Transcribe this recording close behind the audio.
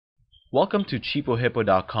Welcome to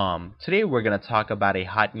cheapohippo.com. Today we're going to talk about a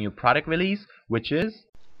hot new product release, which is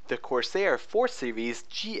the Corsair 4 Series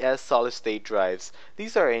GS solid-state drives.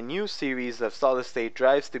 These are a new series of solid-state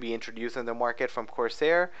drives to be introduced in the market from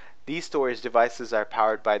Corsair. These storage devices are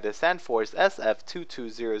powered by the SandForce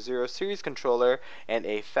SF2200 series controller and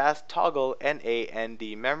a fast toggle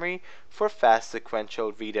NAND memory for fast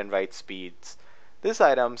sequential read and write speeds. These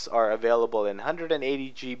items are available in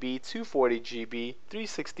 180 GB, 240 GB,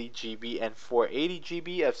 360 GB, and 480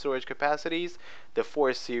 GB of storage capacities. The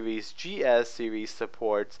 4 Series GS series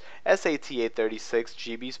supports SATA 36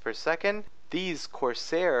 GB per second. These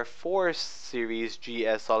Corsair 4 Series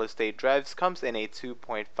GS solid-state drives comes in a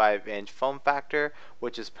 2.5-inch form factor,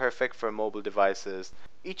 which is perfect for mobile devices.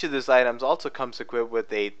 Each of these items also comes equipped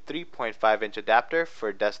with a 3.5-inch adapter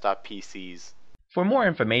for desktop PCs. For more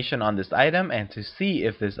information on this item and to see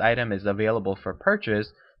if this item is available for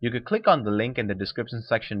purchase, you could click on the link in the description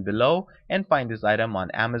section below and find this item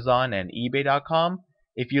on Amazon and eBay.com.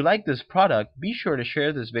 If you like this product, be sure to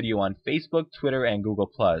share this video on Facebook, Twitter, and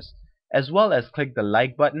Google+, as well as click the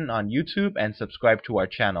like button on YouTube and subscribe to our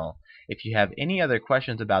channel. If you have any other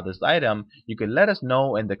questions about this item, you could let us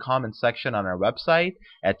know in the comment section on our website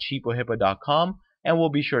at cheapohippo.com, and we'll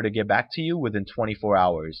be sure to get back to you within 24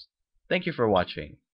 hours. Thank you for watching.